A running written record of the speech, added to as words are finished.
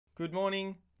Good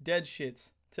morning, dead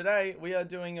shits. Today we are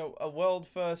doing a world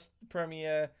first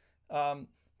premiere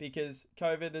because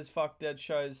COVID has fucked dead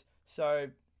shows. So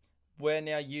we're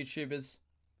now YouTubers.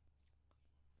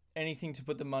 Anything to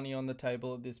put the money on the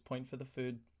table at this point for the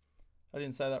food. I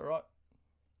didn't say that right,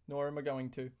 nor am I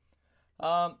going to.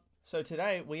 So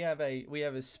today we have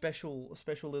a special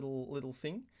little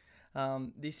thing.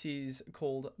 This is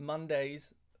called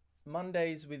Mondays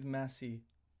with Massey.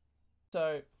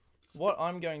 So what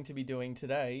I'm going to be doing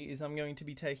today is I'm going to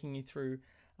be taking you through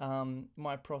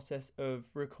my process of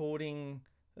recording,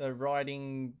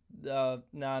 writing,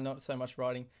 not so much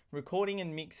writing, recording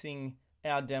and mixing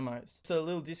our demos. So a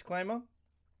little disclaimer,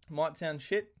 might sound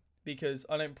shit because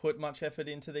I don't put much effort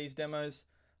into these demos.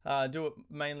 Do it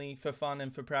mainly for fun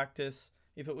and for practice.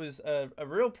 If it was a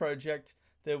real project,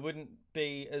 there wouldn't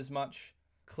be as much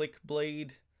click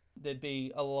bleed. There'd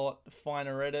be a lot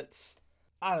finer edits.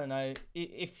 I don't know,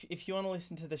 if you want to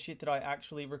listen to the shit that I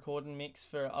actually record and mix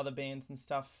for other bands and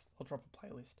stuff, I'll drop a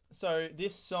playlist. So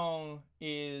this song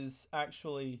is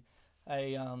actually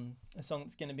a song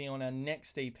that's going to be on our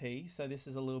next EP. So this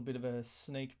is a little bit of a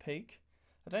sneak peek.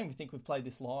 I don't even think we've played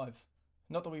this live.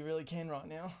 Not that we really can right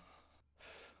now.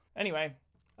 Anyway,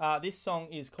 this song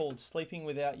is called Sleeping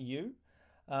Without You.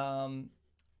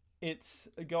 It's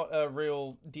got a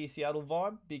real Dear Seattle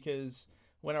vibe because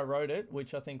when I wrote it,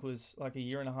 which I think was like a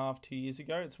year and a half, 2 years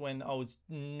ago, it's when I was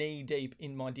knee deep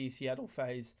in my Dear Seattle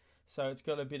phase. So it's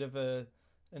got a bit of an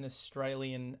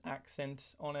Australian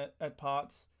accent on it at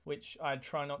parts, which I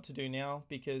try not to do now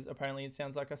because apparently it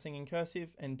sounds like I sing in cursive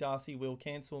and Darcy will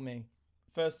cancel me.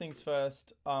 First things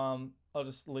first, I'll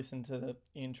just listen to the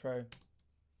intro.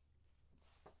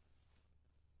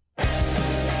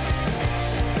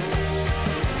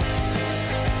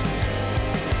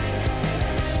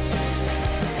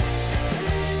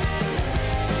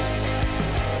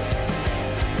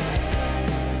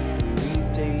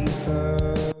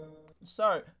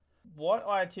 So, what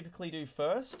I typically do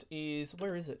first is,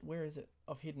 where is it?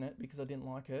 I've hidden it because I didn't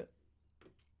like it.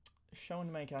 Show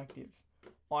and make active.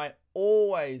 I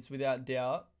always, without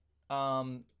doubt,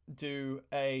 do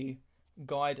a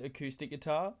guide acoustic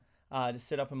guitar. Just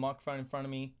set up a microphone in front of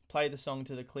me, play the song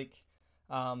to the click,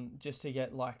 just to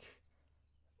get like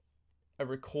a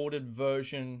recorded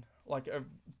version, like a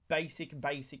basic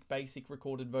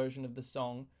recorded version of the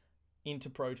song into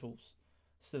Pro Tools.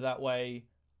 So that way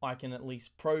I can at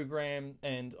least program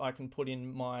and I can put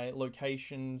in my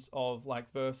locations of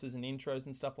like verses and intros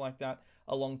and stuff like that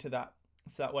along to that.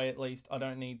 So that way at least I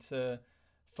don't need to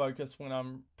focus when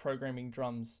I'm programming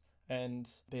drums and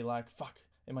be like, fuck,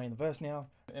 am I in the verse now?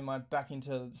 Am I back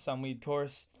into some weird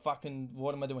chorus? Fucking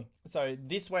what am I doing? So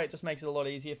this way it just makes it a lot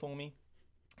easier for me.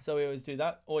 So we always do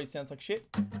that. Always sounds like shit.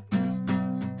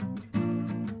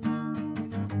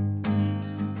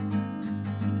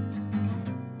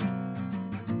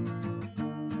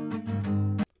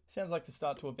 Sounds like the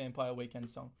start to a Vampire Weekend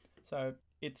song. So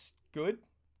it's good.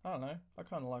 I don't know. I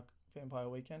kind of like Vampire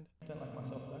Weekend. I don't like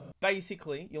myself though.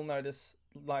 Basically, you'll notice,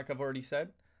 like I've already said,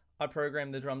 I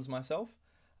program the drums myself.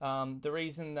 The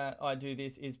reason that I do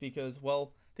this is because,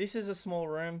 well, this is a small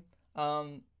room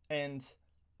and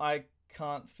I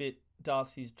can't fit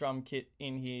Darcy's drum kit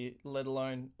in here, let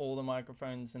alone all the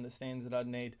microphones and the stands that I'd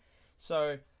need.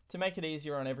 So to make it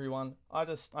easier on everyone, I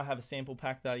have a sample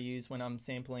pack that I use when I'm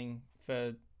sampling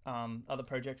for other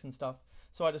projects and stuff.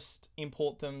 So I just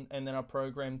import them and then I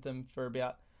program them for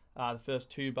about the first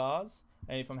 2 bars.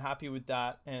 And if I'm happy with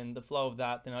that and the flow of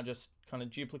that, then I just kind of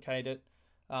duplicate it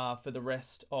for the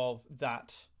rest of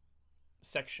that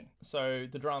section. So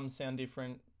the drums sound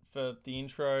different for the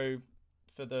intro,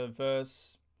 for the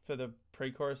verse, for the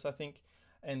pre-chorus, I think.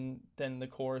 And then the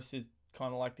chorus is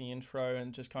kind of like the intro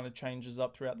and just kind of changes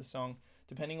up throughout the song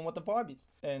depending on what the vibe is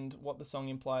and what the song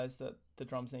implies that the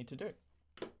drums need to do.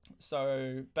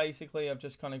 So basically I've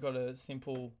just kind of got a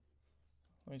simple,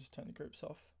 let me just turn the groups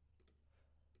off,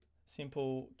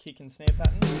 simple kick and snare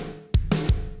pattern.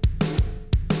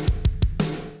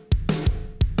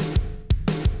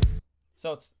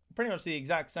 So it's pretty much the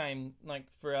exact same like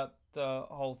throughout the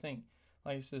whole thing.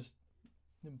 Like it's just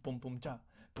boom boom cha,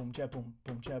 boom cha, boom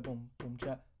boom cha, boom boom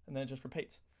cha, and then it just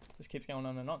repeats. Just keeps going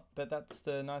on and on. But that's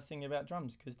the nice thing about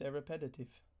drums because they're repetitive.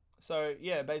 So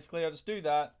yeah, basically I just do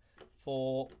that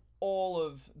for all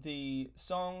of the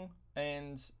song,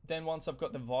 and then once I've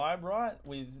got the vibe right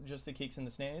with just the kicks and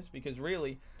the snares, because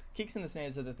really kicks and the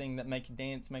snares are the thing that make you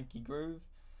dance, make you groove,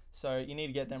 so you need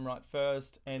to get them right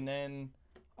first. And then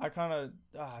I kind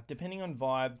of depending on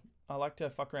vibe, I like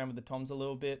to fuck around with the toms a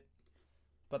little bit,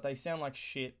 but they sound like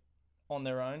shit on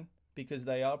their own because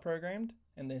they are programmed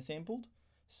and they're sampled,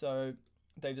 so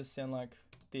they just sound like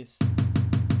this.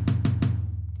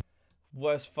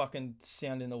 Worst fucking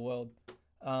sound in the world.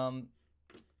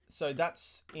 So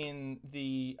that's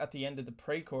at the end of the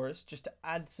pre-chorus, just to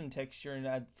add some texture and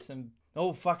add some,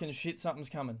 oh fucking shit, something's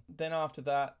coming. Then after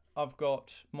that, I've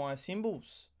got my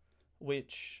cymbals,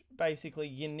 which basically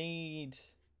you need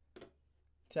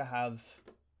to have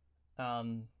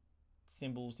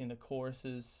cymbals in the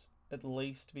choruses at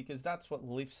least, because that's what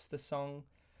lifts the song.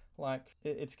 Like,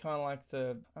 it's kind of like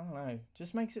I don't know,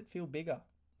 just makes it feel bigger.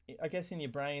 I guess in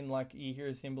your brain, like, you hear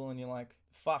a cymbal and you're like,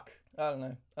 fuck. I don't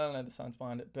know the science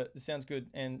behind it, but it sounds good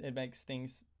and it makes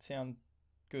things sound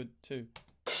good too.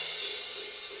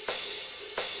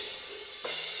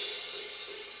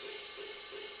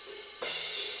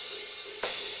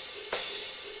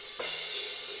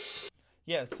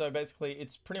 Yeah, so basically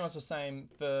it's pretty much the same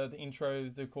for the intro,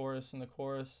 the chorus, and the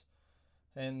chorus.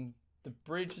 And the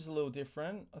bridge is a little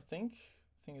different, I think.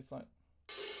 I think it's like...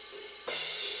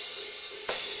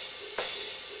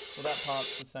 Well, that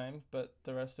part's the same, but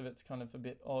the rest of it's kind of a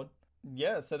bit odd.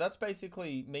 Yeah, so that's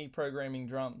basically me programming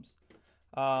drums.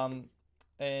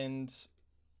 And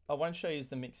I won't show you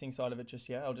the mixing side of it just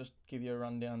yet. I'll just give you a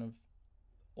rundown of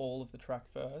all of the track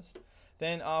first.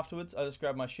 Then afterwards, I just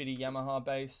grabbed my shitty Yamaha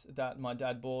bass that my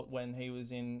dad bought when he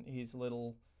was in his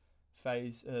little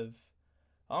phase of,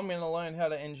 I'm going to learn how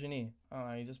to engineer. I don't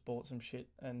know, he just bought some shit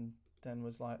and then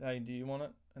was like, hey, do you want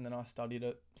it? And then I studied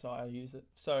it, so I use it.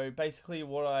 So basically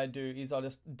what I do is I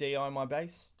just DI my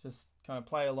bass, just kind of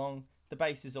play along. The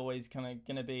bass is always kind of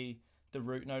going to be the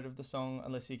root note of the song,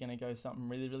 unless you're going to go something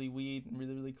really, really weird and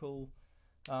really, really cool.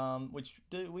 Which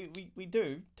we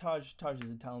do. Taj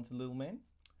is a talented little man.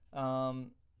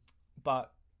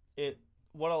 But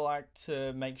what I like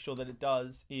to make sure that it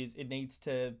does is it needs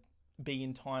to be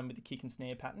in time with the kick and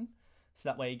snare pattern. So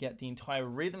that way you get the entire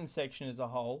rhythm section as a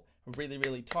whole really,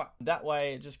 really tight. That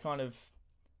way it just kind of,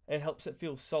 it helps it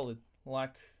feel solid.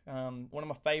 Like one of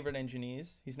my favorite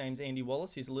engineers, his name's Andy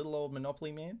Wallace. He's a little old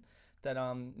Monopoly man that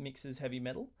mixes heavy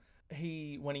metal.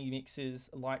 When he mixes,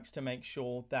 likes to make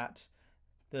sure that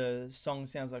the song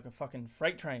sounds like a fucking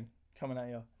freight train coming at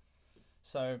you.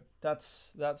 So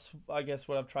that's I guess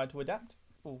what I've tried to adapt.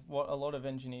 What a lot of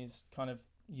engineers kind of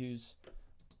use.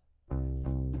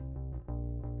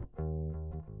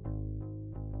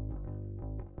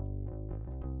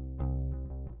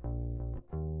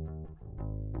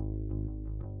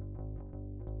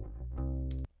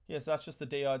 Yes, that's just the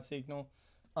DI'd signal.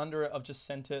 Under it, I've just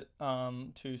sent it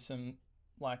to some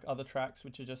like other tracks,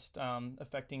 which are just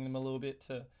affecting them a little bit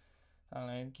to, I don't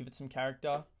know, give it some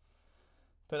character.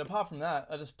 But apart from that,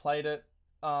 I just played it.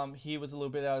 Here was a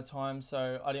little bit out of time,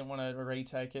 so I didn't want to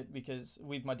retake it, because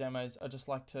with my demos, I just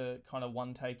like to kind of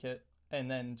one take it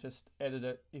and then just edit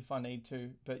it if I need to.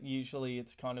 But usually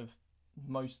it's kind of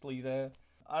mostly there.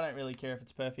 I don't really care if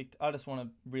it's perfect. I just want to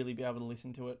really be able to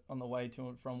listen to it on the way to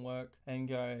and from work and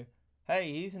go,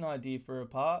 hey, here's an idea for a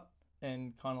part,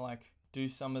 and kind of like do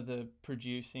some of the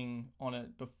producing on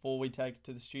it before we take it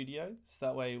to the studio. So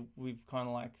that way we've kind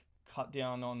of like cut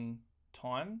down on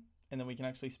time, and then we can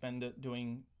actually spend it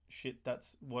doing shit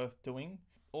that's worth doing.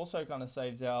 Also kind of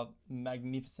saves our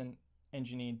magnificent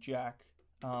engineer Jack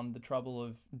the trouble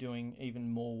of doing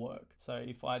even more work. So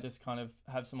if I just kind of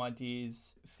have some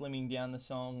ideas, slimming down the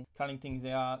song, cutting things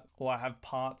out, or I have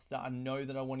parts that I know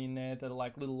that I want in there that are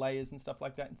like little layers and stuff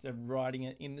like that, instead of writing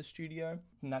it in the studio,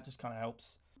 and that just kind of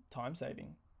helps time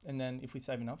saving. And then if we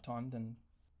save enough time, then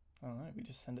I don't know, we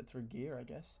just send it through gear, I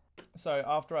guess. So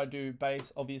after I do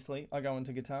bass, obviously, I go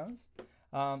into guitars.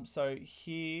 So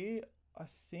here, I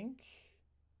think,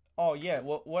 oh yeah,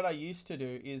 what I used to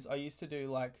do is I used to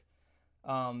do like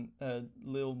a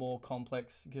little more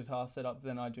complex guitar setup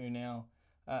than I do now.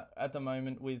 At the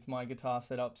moment with my guitar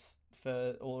setups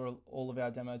for all of our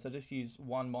demos, I just use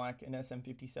one mic, an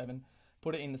SM57,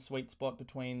 put it in the sweet spot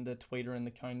between the tweeter and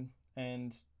the cone,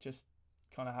 and just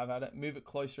kind of have at it. Move it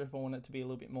closer if I want it to be a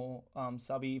little bit more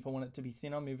subby. If I want it to be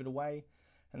thinner, move it away,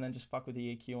 and then just fuck with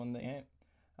the EQ on the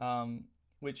amp.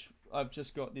 Which I've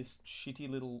just got this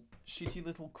shitty little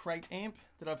crate amp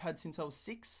that I've had since I was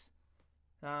 6.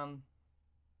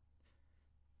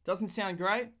 Doesn't sound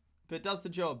great, but it does the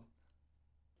job.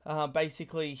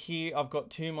 Basically here I've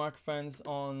got 2 microphones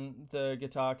on the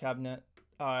guitar cabinet.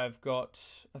 I've got,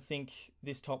 I think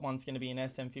this top one's going to be an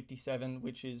SM57,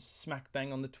 which is smack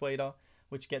bang on the tweeter,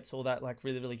 which gets all that like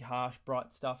really, really harsh,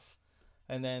 bright stuff.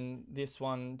 And then this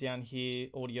one down here,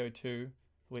 Audio 2,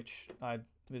 which I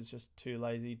was just too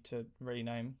lazy to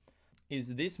rename,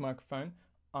 is this microphone,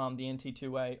 the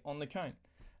NT2A on the cone.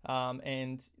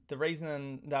 And the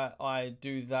reason that I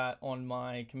do that on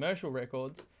my commercial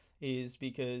records is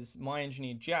because my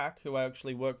engineer Jack, who I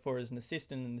actually work for as an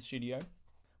assistant in the studio,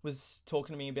 was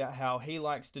talking to me about how he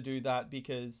likes to do that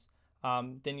because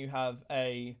then you have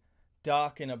a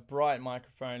dark and a bright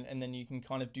microphone, and then you can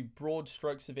kind of do broad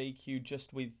strokes of EQ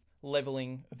just with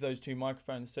leveling of those two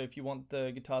microphones. So if you want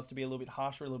the guitars to be a little bit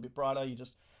harsher, a little bit brighter, you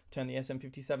just turn the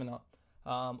SM57 up.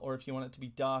 Or if you want it to be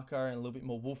darker and a little bit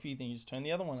more woofy, then you just turn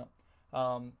the other one up.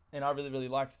 And I really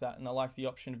liked that, and I like the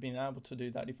option of being able to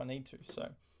do that if I need to. So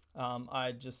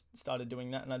I just started doing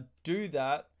that, and I do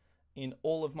that in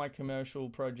all of my commercial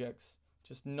projects,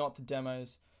 just not the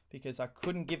demos, because I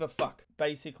couldn't give a fuck.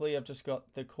 Basically, I've just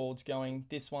got the chords going.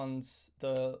 This one's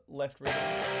the left rhythm.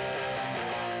 And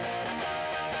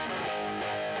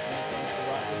this one's the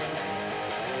right rhythm.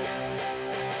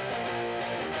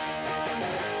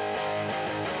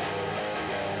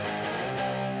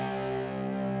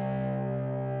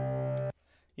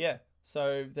 Yeah,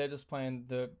 so they're just playing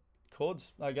the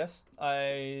chords, I guess.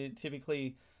 I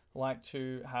typically like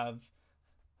to have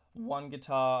one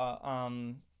guitar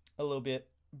a little bit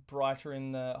brighter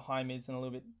in the high mids and a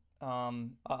little bit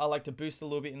I like to boost a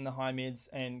little bit in the high mids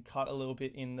and cut a little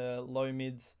bit in the low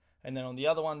mids, and then on the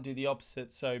other one do the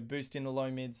opposite, so boost in the low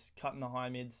mids, cut in the high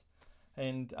mids,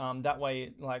 and that way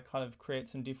it like kind of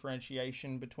creates some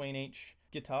differentiation between each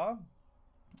guitar,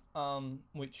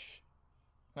 which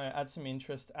adds some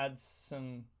interest, adds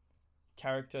some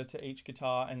character to each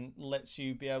guitar, and lets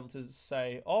you be able to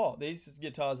say, oh, these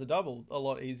guitars are doubled, a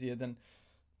lot easier than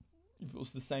if it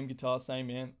was the same guitar, same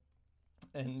amp,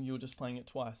 and you were just playing it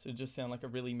twice. It just sound like a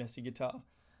really messy guitar.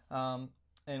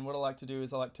 And what I like to do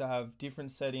is I like to have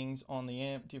different settings on the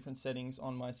amp, different settings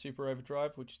on my Super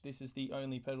Overdrive, which this is the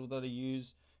only pedal that I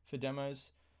use for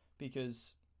demos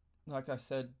because, like I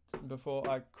said before,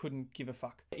 I couldn't give a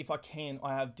fuck. If I can,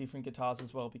 I have different guitars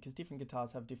as well because different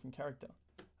guitars have different character.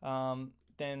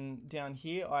 Then down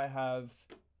here I have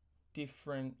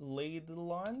different lead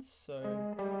lines, so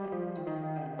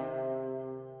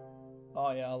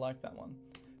oh yeah, I like that one.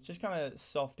 It's just kind of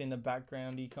soft in the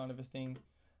backgroundy kind of a thing.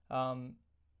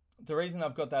 The reason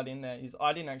I've got that in there is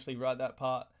I didn't actually write that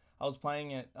part. I was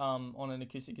playing it on an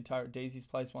acoustic guitar at Daisy's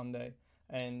place one day,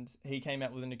 and he came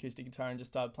out with an acoustic guitar and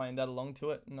just started playing that along to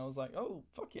it, and I was like, oh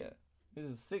fuck yeah, this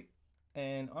is sick.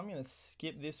 And I'm gonna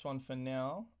skip this one for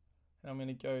now, and I'm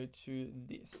gonna go to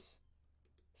this.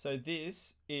 So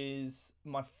this is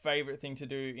my favorite thing to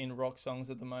do in rock songs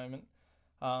at the moment,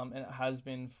 and it has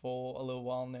been for a little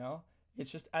while now. It's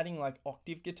just adding like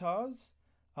octave guitars,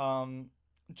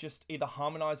 just either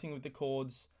harmonizing with the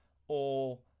chords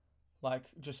or like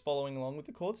just following along with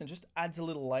the chords, and just adds a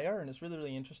little layer, and it's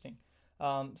really interesting.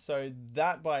 So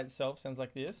that by itself sounds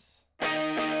like this.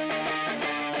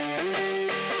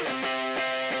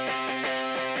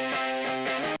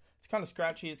 It's kind of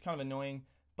scratchy, it's kind of annoying,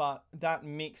 but that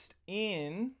mixed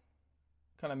in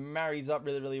kind of marries up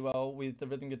really well with the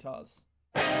rhythm guitars.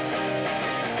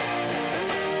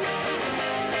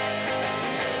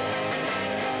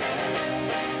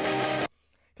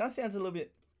 Kind of sounds a little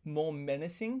bit more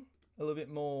menacing, a little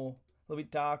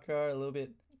bit darker, a little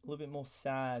bit more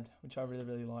sad, which I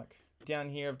really like. Down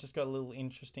here, I've just got a little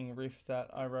interesting riff that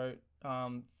I wrote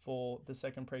for the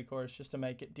second pre-chorus, just to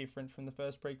make it different from the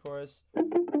first pre-chorus.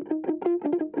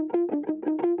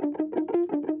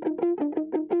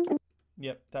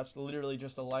 Yep, that's literally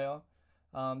just a layer.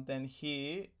 Then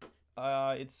here,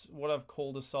 it's what I've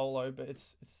called a solo, but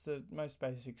it's the most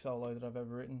basic solo that I've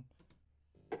ever written.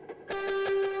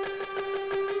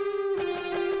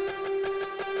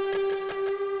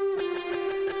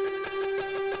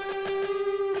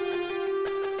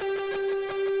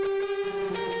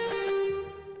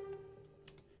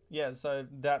 Yeah, so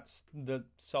that's the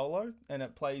solo, and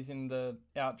it plays in the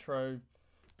outro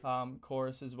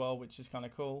chorus as well, which is kind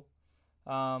of cool.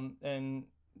 And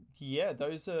yeah,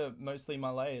 those are mostly my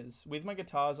layers. With my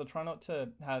guitars, I try not to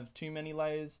have too many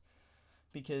layers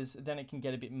because then it can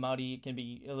get a bit muddy. It can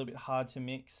be a little bit hard to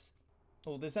mix.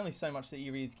 Well, there's only so much that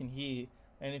your ears can hear,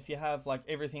 and if you have like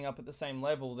everything up at the same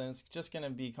level, then it's just going to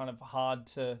be kind of hard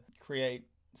to create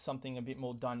something a bit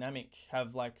more dynamic,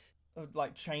 have like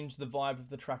change the vibe of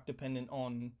the track dependent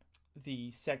on the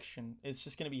section. It's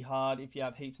just going to be hard if you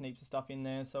have heaps and heaps of stuff in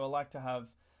there. So I like to have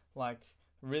like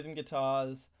rhythm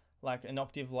guitars, like an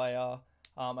octave layer,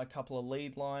 a couple of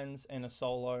lead lines, and a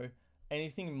solo.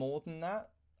 Anything more than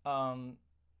that, I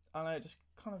don't know, just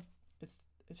kind of, it's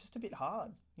just a bit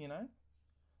hard, you know?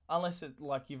 Unless it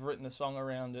like you've written the song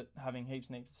around it having heaps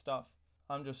and heaps of stuff.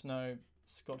 I'm just no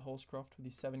Scott Horscroft with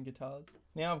his 7 guitars.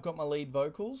 Now I've got my lead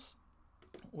vocals,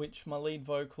 which my lead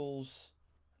vocals,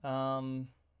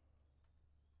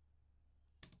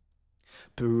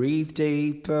 Breathe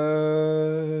deeper.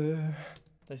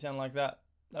 They sound like that.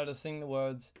 I just sing the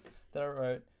words that I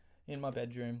wrote in my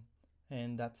bedroom,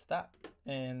 and that's that.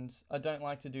 And I don't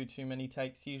like to do too many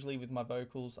takes. Usually with my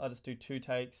vocals, I just do 2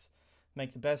 takes.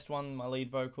 Make the best one my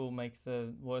lead vocal, make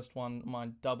the worst one my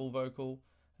double vocal,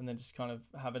 and then just kind of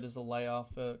have it as a layer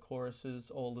for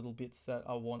choruses or little bits that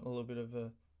I want a little bit of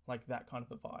a, like that kind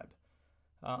of a vibe.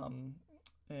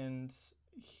 And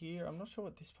here, I'm not sure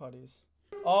what this part is.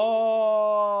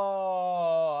 Oh,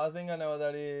 I think I know what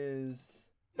that is.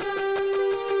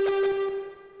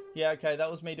 Yeah, okay, that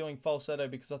was me doing falsetto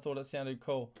because I thought it sounded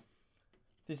cool.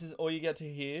 This is all you get to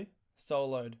hear,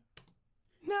 soloed.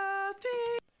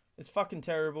 Nothing. It's fucking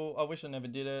terrible. I wish I never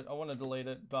did it. I want to delete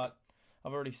it, but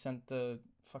I've already sent the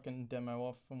fucking demo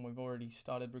off and we've already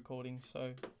started recording,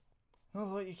 so not a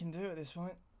lot you can do at this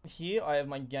point. Here I have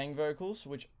my gang vocals,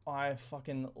 which I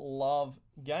fucking love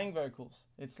gang vocals.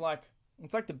 It's like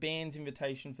the band's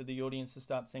invitation for the audience to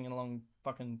start singing along,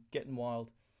 fucking getting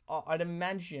wild. I'd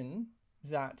imagine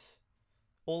that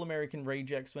All American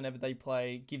Rejects, whenever they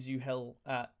play Gives You Hell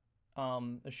at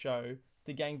a show,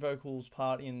 the gang vocals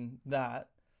part in that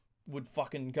would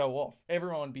fucking go off.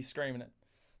 Everyone would be screaming it.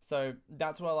 So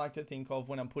that's what I like to think of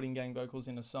when I'm putting gang vocals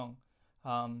in a song.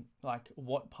 Like,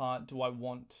 what part do I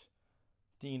want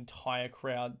the entire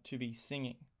crowd to be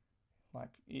singing? Like,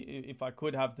 if I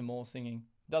could have them all singing.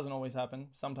 Doesn't always happen.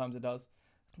 Sometimes it does.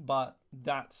 But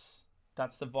that's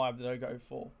the vibe that I go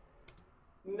for.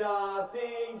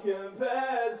 Nothing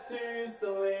compares to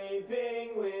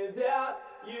sleeping without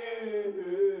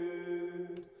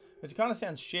you. Which kind of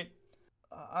sounds shit.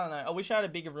 I don't know. I wish I had a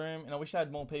bigger room and I wish I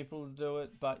had more people to do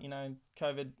it. But, you know,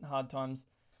 COVID, hard times.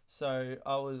 So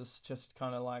I was just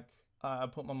kind of like, I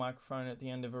put my microphone at the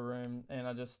end of a room and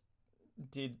I just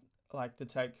did like the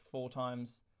take 4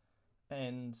 times.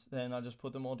 And then I just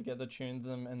put them all together, tuned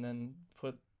them, and then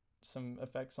put some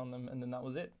effects on them, and then that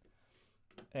was it.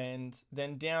 And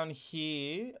then down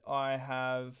here, I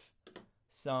have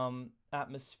some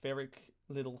atmospheric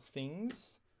little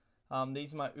things.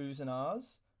 These are my oohs and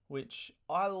ahs, which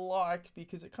I like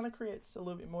because it kind of creates a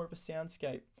little bit more of a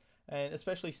soundscape. And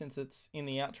especially since it's in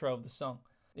the outro of the song,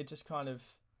 it just kind of,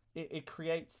 it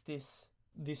creates this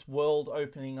world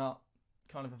opening up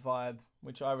kind of a vibe,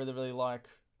 which I really, really like.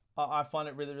 I find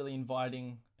it really, really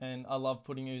inviting, and I love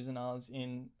putting oohs and ahs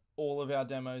in all of our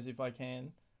demos if I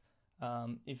can.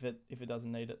 If it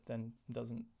doesn't need it, then it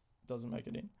doesn't make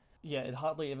it in. Yeah, it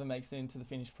hardly ever makes it into the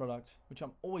finished product, which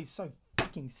I'm always so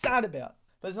fucking sad about.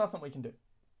 But there's nothing we can do.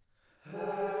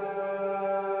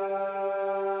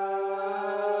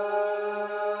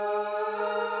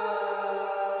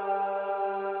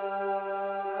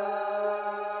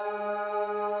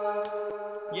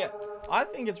 Yeah, I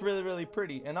think it's really, really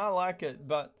pretty, and I like it,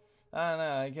 but I don't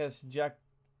know, I guess Jack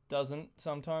doesn't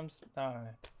sometimes. I don't know.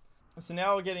 So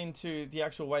now I'll get into the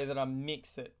actual way that I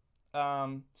mix it.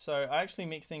 So I actually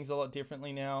mix things a lot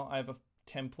differently now. I have a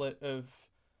template of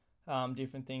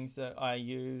different things that I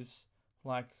use.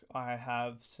 Like, I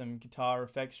have some guitar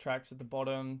effects tracks at the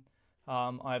bottom.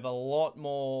 I have a lot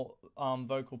more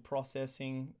vocal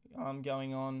processing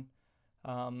going on.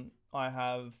 I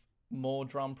have more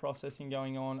drum processing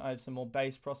going on. I have some more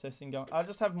bass processing going. I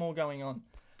just have more going on.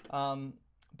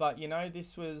 But you know,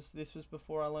 this was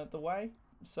before I learnt the way,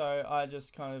 so I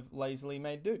just kind of lazily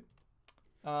made do.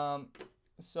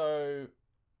 So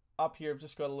up here I've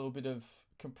just got a little bit of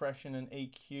compression and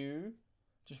EQ,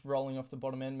 just rolling off the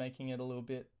bottom end, making it a little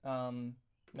bit,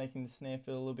 making the snare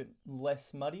feel a little bit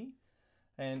less muddy.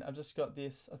 And I've just got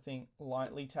this, I think,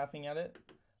 lightly tapping at it.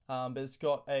 But it's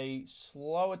got a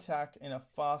slow attack and a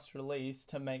fast release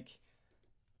to make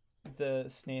the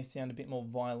snare sound a bit more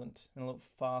violent and a little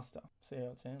faster. See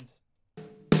how it sounds.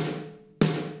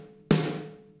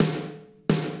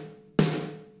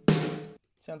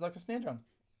 Sounds like a snare drum.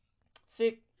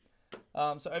 Sick.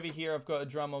 So over here I've got a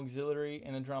drum auxiliary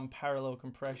and a drum parallel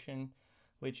compression,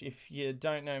 which, if you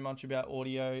don't know much about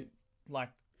audio, like,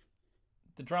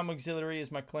 the drum auxiliary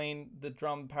is my clean, the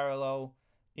drum parallel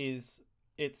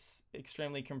it's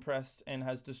extremely compressed and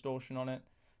has distortion on it,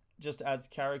 just adds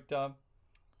character.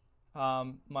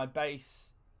 My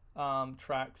bass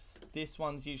tracks, this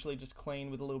one's usually just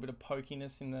clean with a little bit of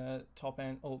pokiness in the top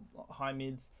end or high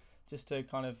mids, just to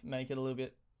kind of make it a little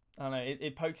bit, I don't know,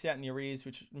 it pokes out in your ears,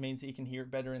 which means that you can hear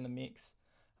it better in the mix.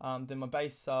 Then my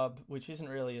bass sub, which isn't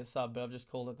really a sub, but I've just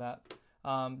called it that,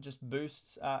 just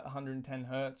boosts at 110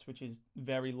 Hertz, which is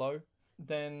very low.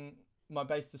 Then my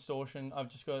bass distortion, I've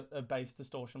just got a bass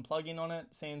distortion plugin on it,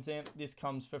 SansAmp. This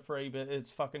comes for free, but it's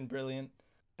fucking brilliant.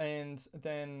 And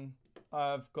then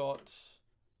I've got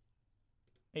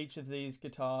each of these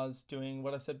guitars doing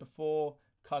what I said before,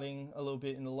 cutting a little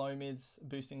bit in the low mids,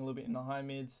 boosting a little bit in the high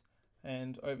mids,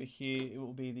 and over here it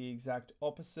will be the exact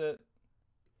opposite.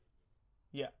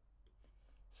 Yeah.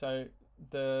 So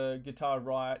the guitar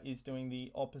right is doing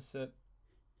the opposite,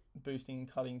 boosting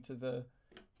and cutting to the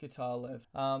guitar left.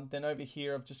 Then over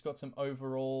here I've just got some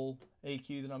overall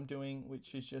EQ that I'm doing,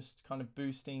 which is just kind of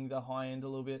boosting the high end a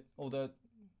little bit, or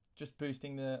just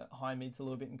boosting the high mids a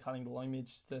little bit and cutting the low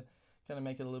mids just to kind of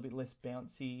make it a little bit less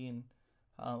bouncy and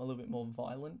a little bit more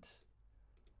violent.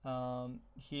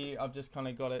 Here I've just kind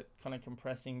of got it kind of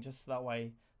compressing just so that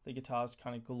way the guitars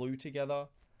kind of glue together.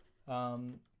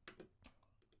 And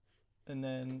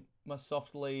then my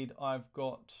soft lead, I've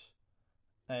got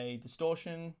a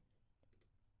distortion,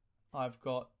 I've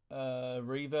got a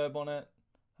reverb on it,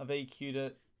 I've EQ'd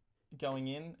it going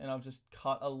in, and I've just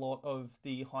cut a lot of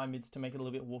the high mids to make it a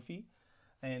little bit woofy,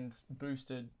 and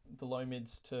boosted the low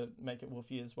mids to make it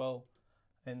woofy as well.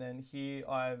 And then here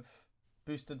I've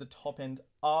boosted the top end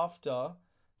after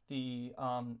the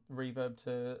reverb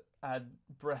to add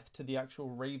breath to the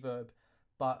actual reverb,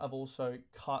 but I've also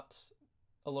cut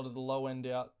a lot of the low end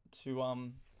out to I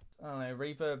don't know,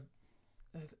 reverb.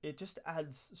 It just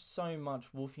adds so much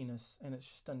woofiness and it's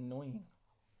just annoying.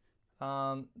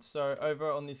 So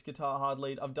over on this guitar hard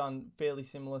lead, I've done fairly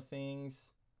similar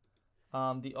things.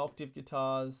 The octave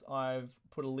guitars, I've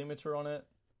put a limiter on it,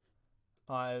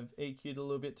 I've EQ'd a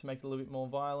little bit to make it a little bit more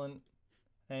violent,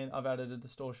 and I've added a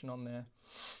distortion on there.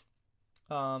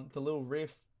 The little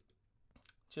riff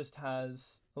just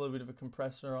has a little bit of a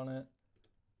compressor on it,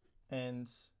 and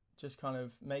just kind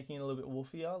of making it a little bit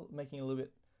woofier, making it a little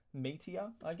bit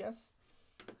meatier, I guess.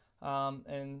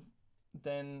 And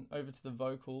then over to the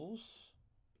vocals.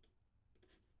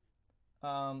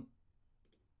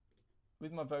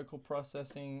 With my vocal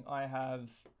processing, I have,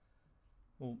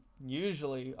 well,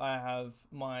 usually I have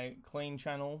my clean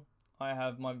channel, I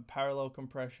have my parallel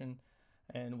compression,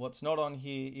 and what's not on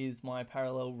here is my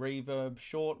parallel reverb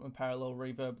short, my parallel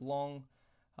reverb long,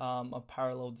 my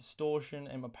parallel distortion,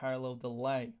 and my parallel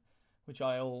delay, which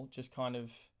I all just kind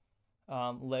of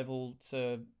level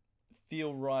to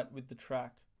feel right with the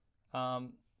track.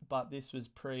 But this was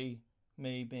pre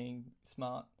me being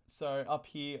smart. So up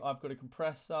here I've got a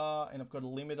compressor and I've got a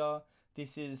limiter.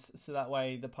 This is so that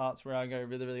way the parts where I go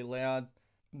really, really loud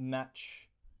match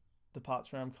the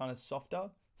parts where I'm kind of softer.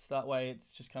 So that way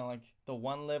it's just kind of like the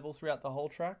one level throughout the whole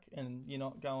track and you're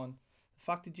not going, the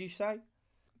fuck did you say?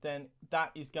 Then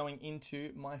that is going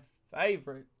into my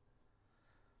favorite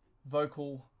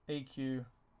vocal EQ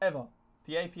ever,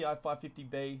 the API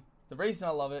 550B. The reason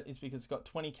I love it is because it's got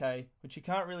 20K, which you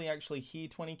can't really actually hear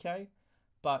 20K,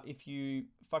 but if you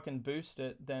fucking boost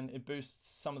it, then it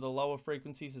boosts some of the lower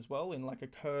frequencies as well in like a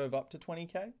curve up to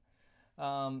 20K.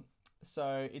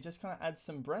 So it just kind of adds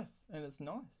some breath and it's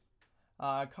nice.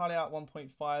 I cut out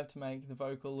 1.5 to make the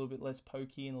vocal a little bit less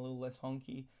pokey and a little less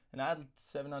honky, and I added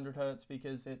 700 Hertz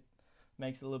because it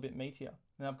makes it a little bit meatier.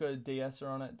 And I've got a de-esser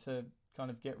on it to kind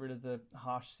of get rid of the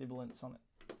harsh sibilance on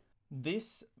it.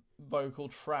 This vocal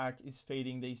track is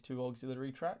feeding these two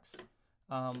auxiliary tracks,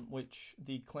 which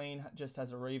the clean just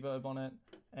has a reverb on it,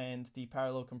 and the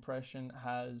parallel compression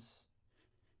has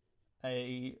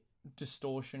a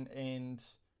distortion and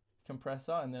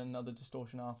compressor, and then another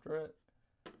distortion after it.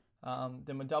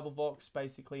 Then my double vox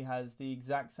basically has the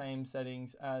exact same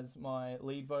settings as my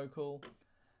lead vocal,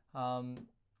 and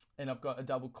I've got a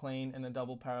double clean and a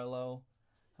double parallel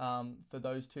for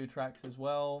those two tracks as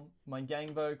well. My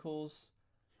gang vocals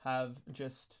have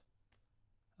just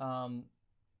a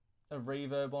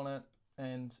reverb on it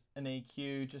and an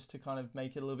EQ just to kind of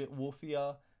make it a little bit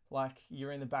woofier, like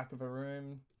you're in the back of a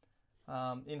room.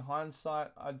 In hindsight,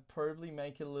 I'd probably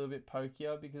make it a little bit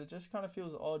pokier because it just kind of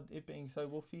feels odd it being so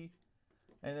woofy.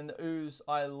 And then the ooze,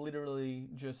 I literally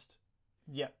just,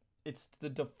 yeah, it's the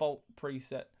default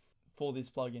preset for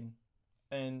this plugin.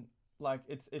 And like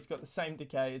it's got the same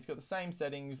decay, it's got the same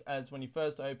settings as when you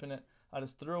first open it. I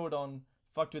just threw it on,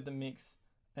 fucked with the mix,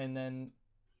 and then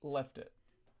left it.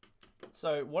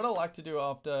 So what I like to do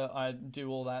after I do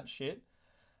all that shit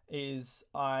is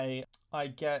I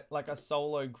get like a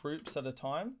solo groups at a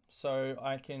time, so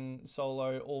I can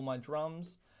solo all my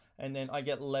drums, and then I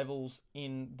get levels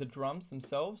in the drums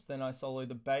themselves, then I solo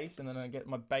the bass, and then I get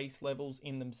my bass levels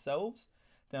in themselves.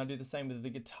 Then I do the same with the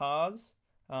guitars,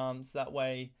 so that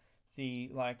way the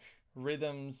like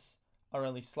rhythms are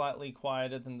only slightly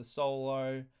quieter than the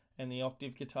solo, and the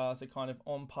octave guitars are kind of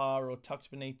on par or tucked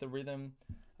beneath the rhythm,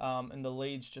 and the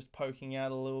lead's just poking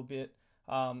out a little bit.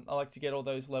 I like to get all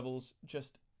those levels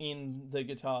just in the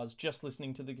guitars, just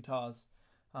listening to the guitars,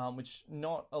 which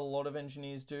not a lot of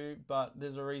engineers do, but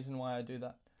there's a reason why I do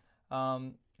that.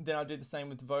 Then I do the same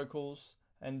with the vocals,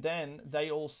 and then they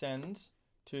all send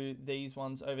to these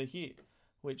ones over here,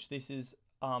 which this is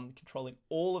controlling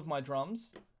all of my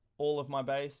drums, all of my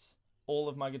bass, all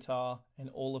of my guitar, and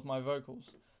all of my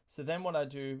vocals. So then what I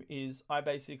do is I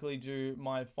basically do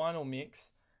my final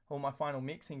mix, or my final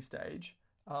mixing stage,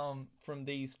 from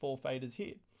these 4 faders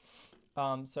here.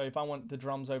 So if I want the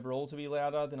drums overall to be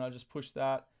louder, then I just push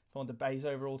that. If I want the bass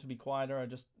overall to be quieter, I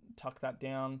just tuck that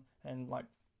down and like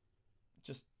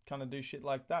just kind of do shit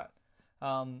like that.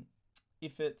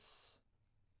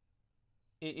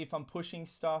 If I'm pushing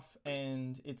stuff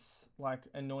and it's like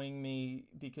annoying me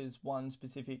because one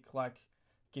specific like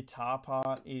guitar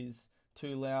part is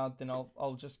too loud, then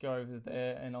I'll just go over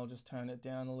there and I'll just turn it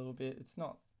down a little bit. It's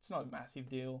not a massive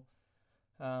deal.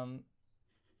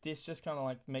 This just kind of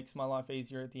like makes my life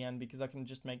easier at the end because I can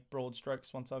just make broad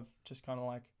strokes once I've just kind of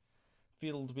like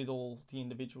fiddled with all the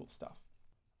individual stuff.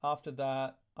 After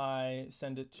that, I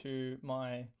send it to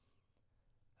my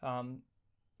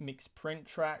mix print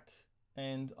track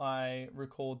and I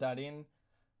record that in,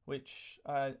 which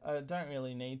I don't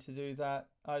really need to do that.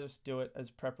 I just do it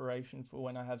as preparation for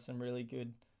when I have some really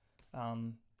good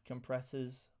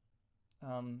compressors,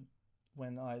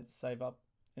 when I save up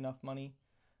enough money,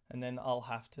 and then I'll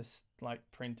have to like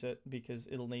print it because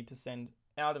it'll need to send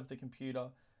out of the computer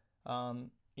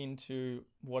into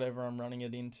whatever I'm running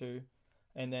it into,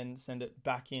 and then send it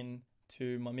back in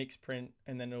to my mix print,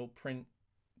 and then it'll print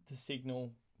the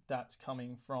signal that's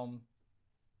coming from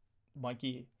my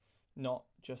gear, not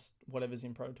just whatever's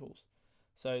in Pro Tools.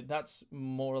 So that's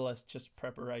more or less just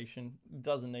preparation. It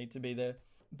doesn't need to be there.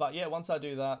 But yeah, once I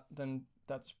do that, then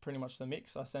that's pretty much the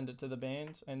mix. I send it to the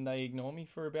band and they ignore me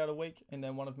for about a week, and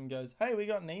then one of them goes, "Hey, we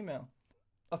got an email."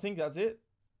 I think that's it.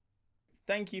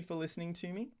 Thank you for listening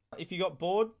to me. If you got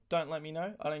bored, don't let me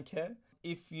know. I don't care.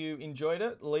 If you enjoyed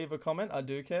it, leave a comment. I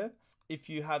do care. If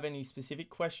you have any specific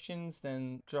questions,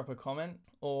 then drop a comment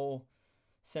or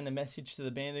send a message to the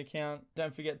band account.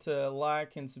 Don't forget to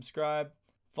like and subscribe.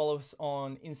 Follow us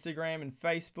on Instagram and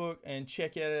Facebook, and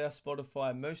check out our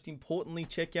Spotify. Most importantly,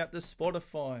 check out the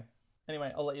Spotify.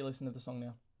 Anyway, I'll let you listen to the song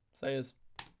now. Say yours.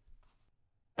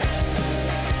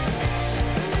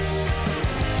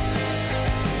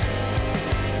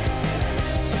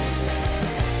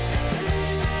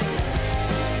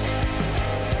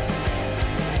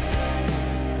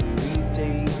 Breathe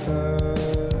deeper.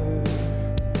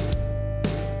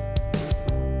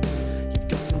 You've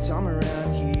got some time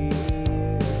around here.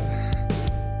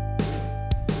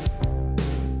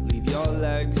 Leave your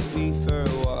legs be for a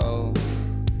while.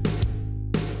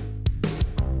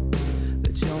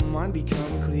 Let your mind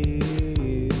become clear.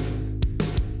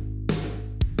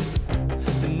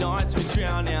 The nights we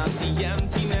drown out the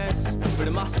emptiness, but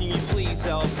I'm asking you please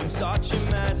help, I'm such a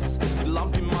mess. A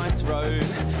lump in my throat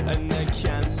and the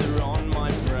cancer on my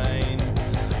brain.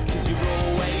 Cause you're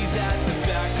always at the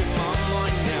back of my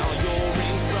mind now. You're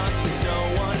in front, there's no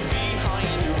one behind.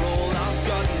 You're all I've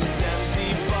got in this empty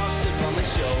box upon my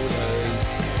shoulders.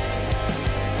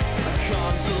 I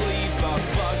can't believe I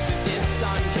fucked at this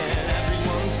sign. Can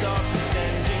everyone stop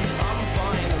pretending I'm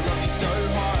fine? I love you so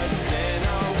hard, man,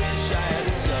 I wish I had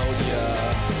told ya.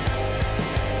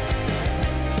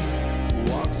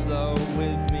 Walk slow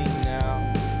with me now.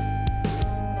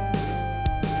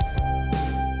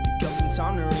 You've got some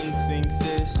time to rethink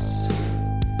this.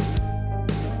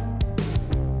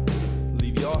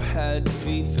 Leave your head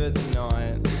be for the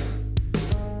night.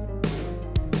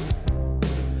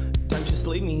 Don't just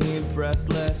leave me here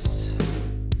breathless.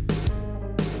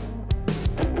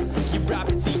 Your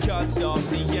apathy cuts off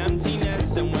the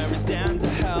emptiness, and we're as down to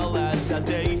hell as our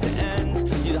days to end.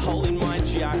 You're the hole in my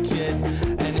jacket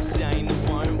and a stain that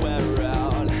won't wear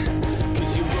out.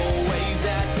 Cause you're always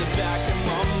at the back of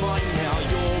my mind now.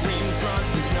 You're in front,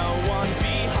 there's no one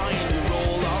behind. You're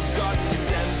all I've got in this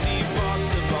empty box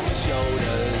upon my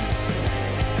shoulders.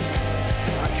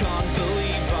 I can't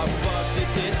believe I fucked at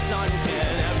this sign.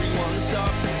 Can everyone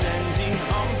stop pretending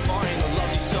I'm fine? I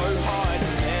love you so hard,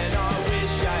 and I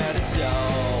wish I had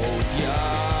told ya.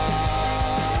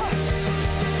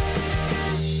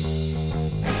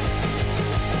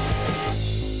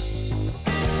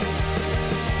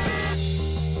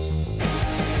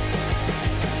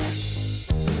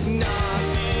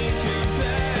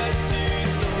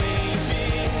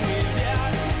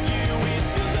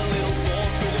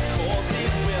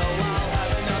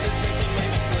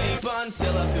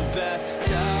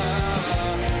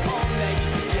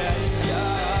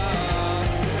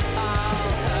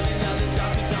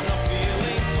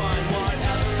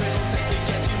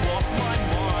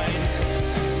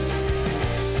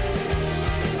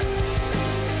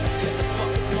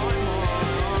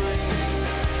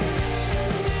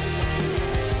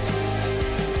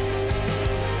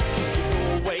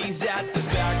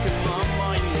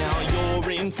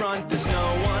 front, there's no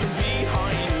one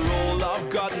behind. You're all I've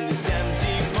got in this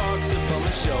empty box upon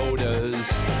my shoulders.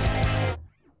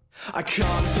 I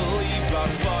can't believe I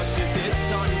fucked it